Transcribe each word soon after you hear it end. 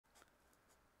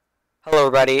Hello,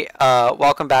 everybody.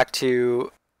 Welcome back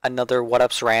to another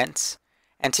Whatup's Rants.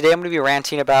 And today I'm going to be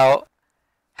ranting about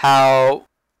how,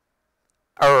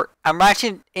 or I'm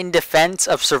ranting in defense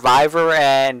of Survivor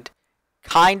and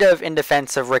kind of in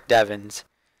defense of Rick Devens.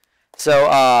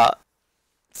 So,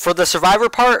 for the Survivor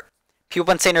part, people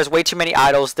have been saying there's way too many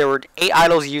idols. There were 8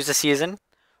 idols used this season,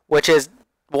 which is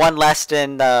one less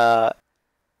than the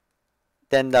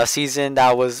season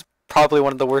that was probably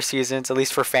one of the worst seasons, at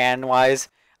least for fan-wise.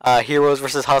 Heroes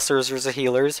versus Hustlers versus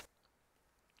Healers,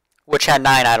 which had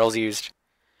 9 idols used.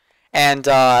 And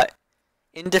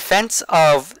in defense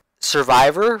of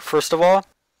Survivor, first of all,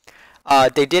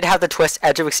 they did have the twist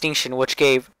Edge of Extinction, which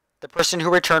gave the person who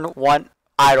returned one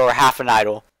idol or half an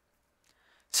idol.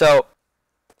 So,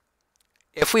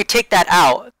 if we take that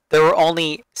out, there were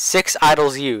only 6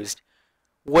 idols used,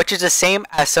 which is the same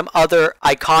as some other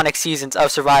iconic seasons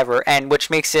of Survivor, and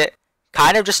which makes it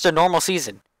kind of just a normal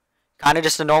season. Kind of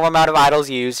just a normal amount of idols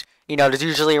used. You know, there's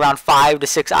usually around 5 to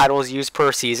 6 idols used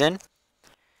per season.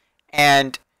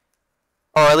 And,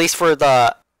 or at least for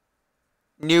the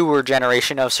newer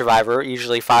generation of Survivor,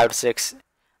 usually 5 to 6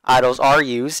 idols are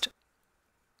used.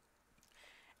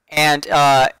 And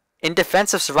in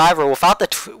defense of Survivor, without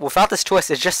this twist,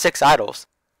 it's just 6 idols.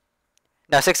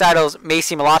 Now, 6 idols may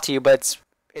seem a lot to you, but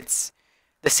it's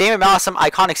the same amount as some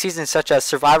iconic seasons such as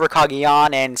Survivor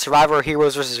Cagayan and Survivor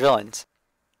Heroes vs. Villains.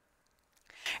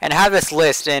 And I have this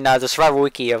list in the Survivor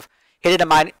Wiki of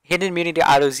hidden immunity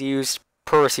idols used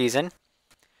per season.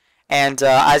 And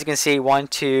as you can see, 1,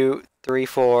 2, 3,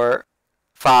 4,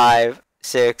 5,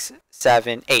 6,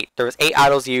 7, 8. There was 8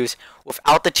 idols used.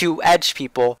 Without the 2 edge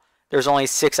people, there's only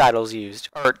 6 idols used.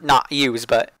 Or not used,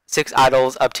 but 6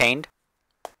 idols obtained.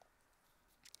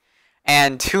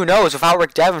 And who knows, without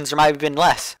Rick Devens, there might have been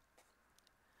less.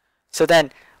 So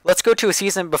then, let's go to a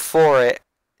season before it.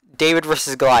 David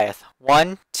versus Goliath.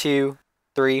 1, 2,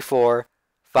 3, 4,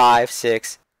 5,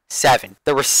 6, 7.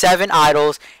 There were 7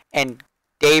 idols and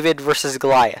David versus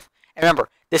Goliath. And remember,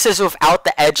 this is without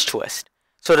the edge twist.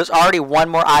 So there's already one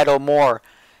more idol more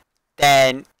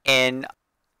than in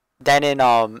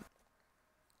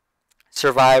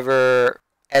Survivor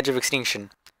Edge of Extinction.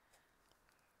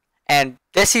 And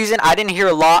this season I didn't hear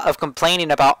a lot of complaining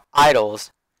about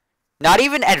idols. Not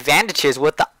even advantages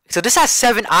with the so this has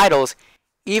 7 idols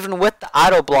even with the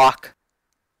idol block,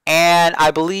 and I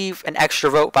believe an extra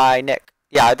vote by Nick.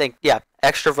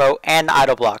 Extra vote and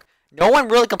idol block. No one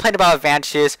really complained about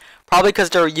advantages, probably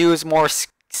because they're used more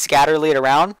scatterly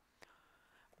around,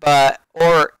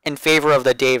 or in favor of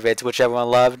the Davids, which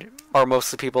everyone loved, or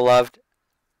most of the people loved.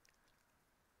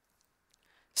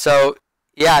 So,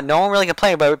 yeah, no one really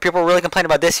complained, but people really complained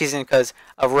about this season because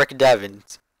of Rick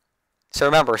Devens. So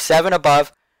remember, 7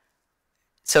 above.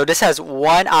 So this has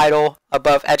 1 idol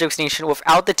above Edge of Extinction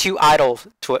without the 2 idols,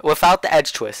 without the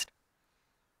edge twist.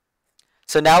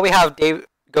 So now we have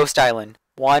Ghost Island.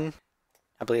 1,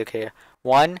 I believe, okay,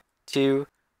 1, 2,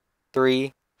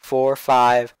 3, 4,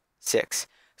 5, 6.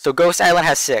 So Ghost Island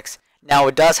has 6. Now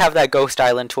it does have that Ghost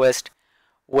Island twist,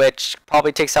 which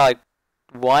probably takes out like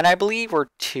 1, I believe, or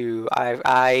 2.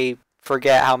 I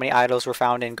forget how many idols were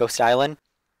found in Ghost Island.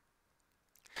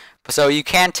 So you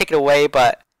can take it away,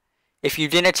 but if you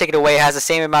didn't take it away, it has the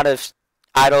same amount of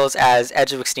idols as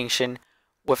Edge of Extinction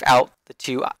without the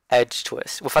 2 edge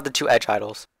twists, without the 2 edge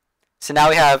idols. So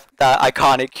now we have the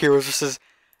iconic Heroes versus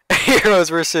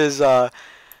oh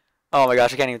my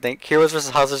gosh, I can't even think. Heroes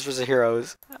versus Hustlers versus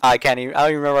Heroes. I don't even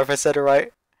remember if I said it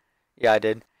right. Yeah, I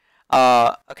did.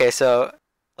 Okay, so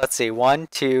let's see. 1,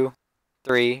 2,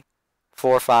 3,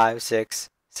 4, 5, 6,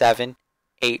 7,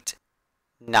 8,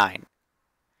 9.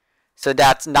 So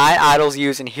that's 9 idols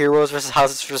used in Heroes versus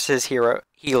Hustlers versus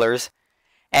Healers.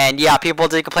 And yeah, people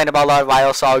did complain about a lot of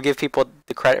idols, so I'll give people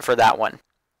the credit for that one.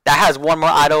 That has 1 more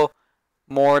idol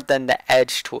more than the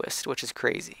edge twist, which is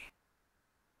crazy.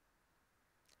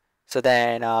 So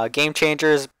then Game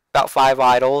Changers, about 5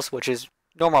 idols, which is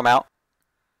normal amount.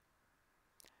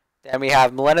 Then we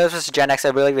have Millennials versus Gen X,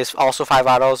 I believe is also 5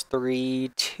 idols.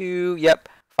 3, 2, yep,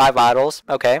 5 idols.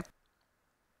 Okay.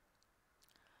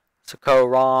 So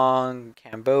Wrong,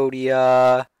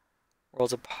 Cambodia,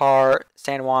 Worlds Apart,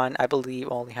 San Juan, I believe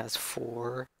only has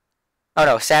 4. Oh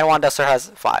no, San Juan Dusler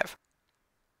has 5.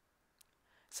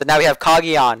 So now we have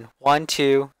Cagayan. 1,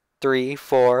 2, 3,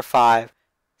 4, 5,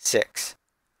 6.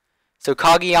 So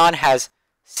Cagayan has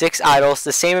 6 idols,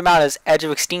 the same amount as Edge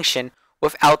of Extinction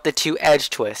without the 2 edge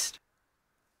twist.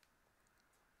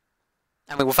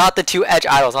 I mean, without the 2 edge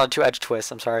idols, not the 2 edge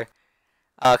twists, I'm sorry.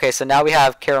 Okay, so now we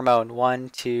have Caramone. 1,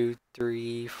 2,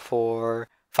 3, 4,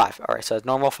 5. Alright, so it's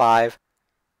normal 5.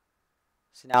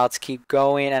 So now let's keep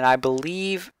going, and I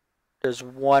believe there's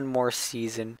one more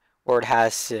season where it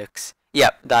has 6.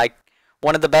 Yep, like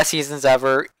one of the best seasons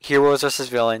ever. Heroes versus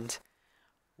villains.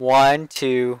 1,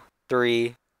 2,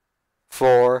 3,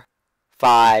 4,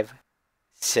 5,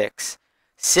 6.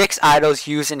 6 idols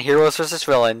used in Heroes vs.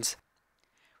 Villains.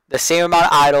 The same amount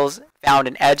of idols found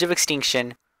in Edge of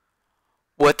Extinction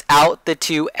without the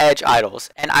 2 Edge idols.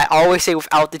 And I always say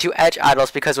without the 2 Edge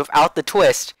idols because without the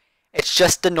twist, it's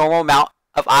just the normal amount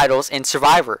of idols in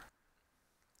Survivor.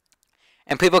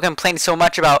 And people complain so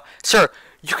much about, sir,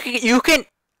 you can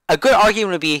a good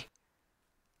argument would be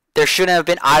there shouldn't have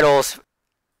been idols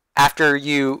after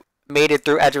you made it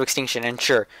through Edge of Extinction. And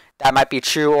sure, that might be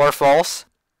true or false.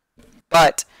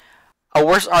 But a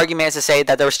worse argument is to say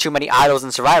that there was too many idols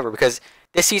in Survivor because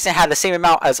this season had the same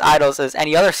amount as idols as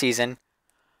any other season,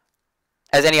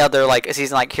 as any other like a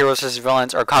season like Heroes vs.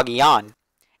 Villains or Kagyan.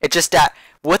 It's just that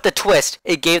with the twist,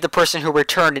 it gave the person who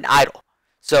returned an idol.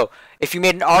 So if you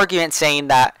made an argument saying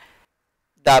that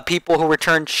the people who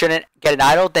returned shouldn't get an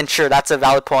idol, then sure, that's a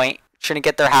valid point. Shouldn't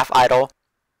get their half idol.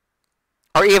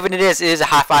 Or even it is a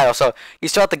half idol. So you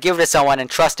still have to give it to someone and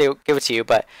trust they will give it to you.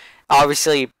 But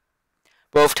obviously,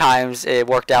 both times it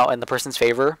worked out in the person's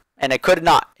favor. And it could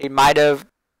not. It might have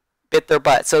bit their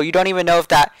butt. So you don't even know if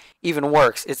that even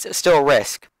works. It's still a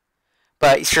risk.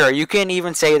 But sure, you can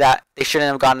even say that they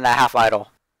shouldn't have gotten that half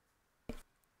idol.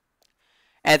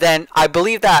 And then I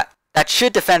believe that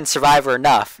should defend Survivor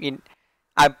enough.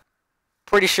 I'm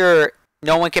pretty sure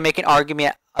no one can make an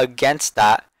argument against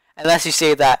that unless you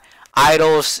say that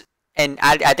idols, and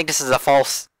I think this is a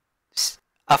false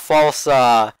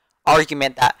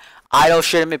argument that idols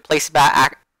shouldn't be placed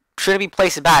back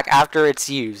after it's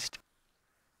used.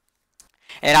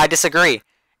 And I disagree.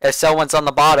 If someone's on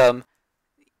the bottom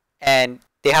and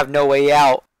they have no way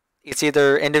out, it's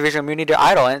either individual immunity or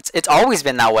idol, and it's always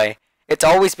been that way. It's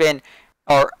always been,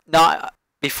 or not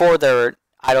before their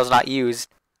idols not used,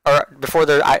 or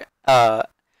before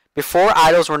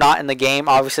idols were not in the game.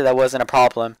 Obviously, that wasn't a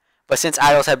problem. But since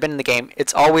idols have been in the game,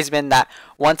 it's always been that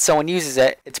once someone uses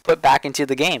it, it's put back into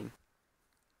the game.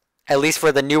 At least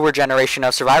for the newer generation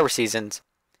of Survivor seasons.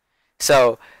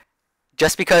 So,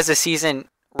 just because this season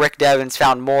Rick Devens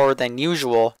found more than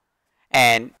usual,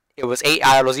 and it was 8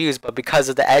 idols used, but because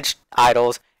of the Edge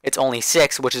idols, it's only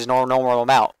 6, which is normal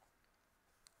amount.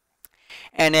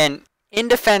 And then, in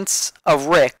defense of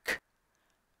Rick,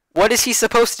 what is he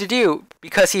supposed to do?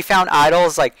 Because he found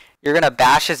idols, like, you're gonna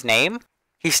bash his name?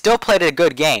 He still played a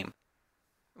good game.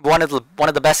 One of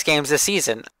the best games this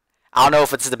season. I don't know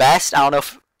if it's the best. I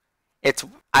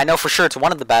know for sure it's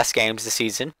one of the best games this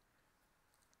season.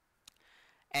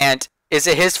 And is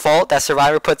it his fault that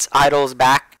Survivor puts idols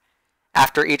back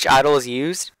after each idol is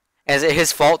used? And is it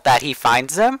his fault that he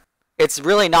finds them? It's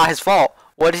really not his fault.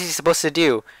 What is he supposed to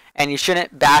do? And you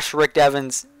shouldn't bash Rick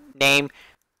Devens' name,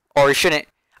 or you shouldn't.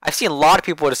 I've seen a lot of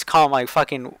people just call him like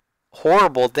fucking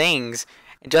horrible things,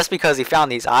 and just because he found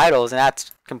these idols, and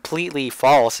that's completely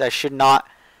false. That should not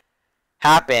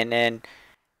happen. And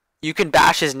you can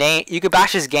bash his name, you can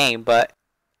bash his game, but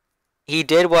he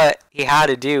did what he had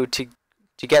to do to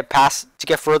get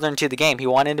further into the game. He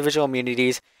won individual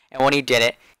immunities, and when he did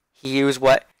it, he used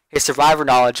what his Survivor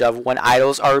knowledge of when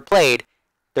idols are replayed,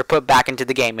 they're put back into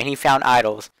the game, and he found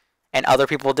idols, and other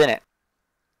people didn't.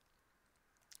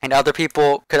 And other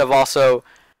people could have also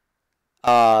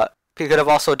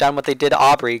done what they did to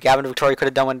Aubrey. Gavin and Victoria could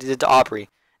have done what they did to Aubrey.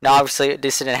 Now, obviously,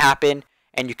 this didn't happen,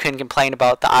 and you couldn't complain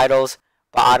about the idols,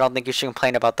 but I don't think you should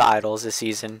complain about the idols this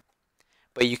season.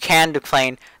 But you can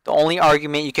complain. The only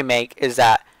argument you can make is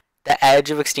that the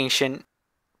Edge of Extinction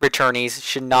returnees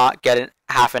should not get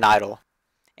half an idol.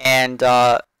 And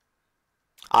I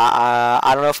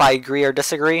don't know if I agree or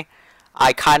disagree.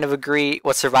 I kind of agree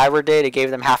what Survivor did. It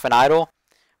gave them half an idol.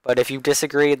 But if you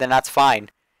disagree, then that's fine.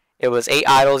 It was 8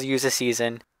 idols used this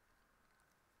season.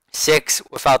 6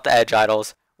 without the Edge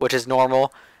idols, which is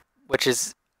normal. Which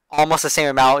is almost the same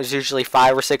amount. It's usually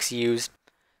 5 or 6 used.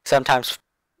 Sometimes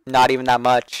not even that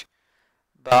much.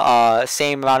 But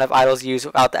same amount of idols used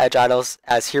without the Edge idols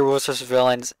as Heroes vs.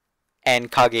 Villains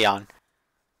and Kagyan.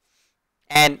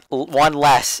 And one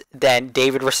less than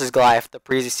David vs. Goliath the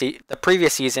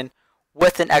previous season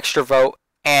with an extra vote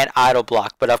and idol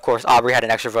block. But of course, Aubrey had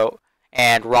an extra vote,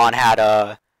 and Ron had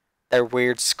that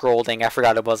weird scroll thing. I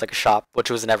forgot it was like a shop, which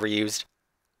was never used.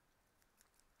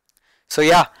 So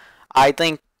yeah, I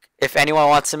think if anyone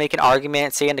wants to make an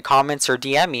argument, say in the comments or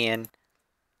DM me, and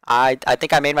I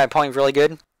think I made my point really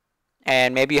good.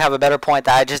 And maybe you have a better point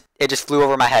that it just flew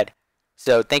over my head.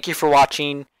 So thank you for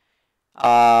watching.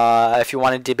 If you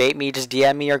want to debate me, just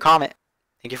DM me or comment.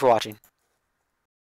 Thank you for watching.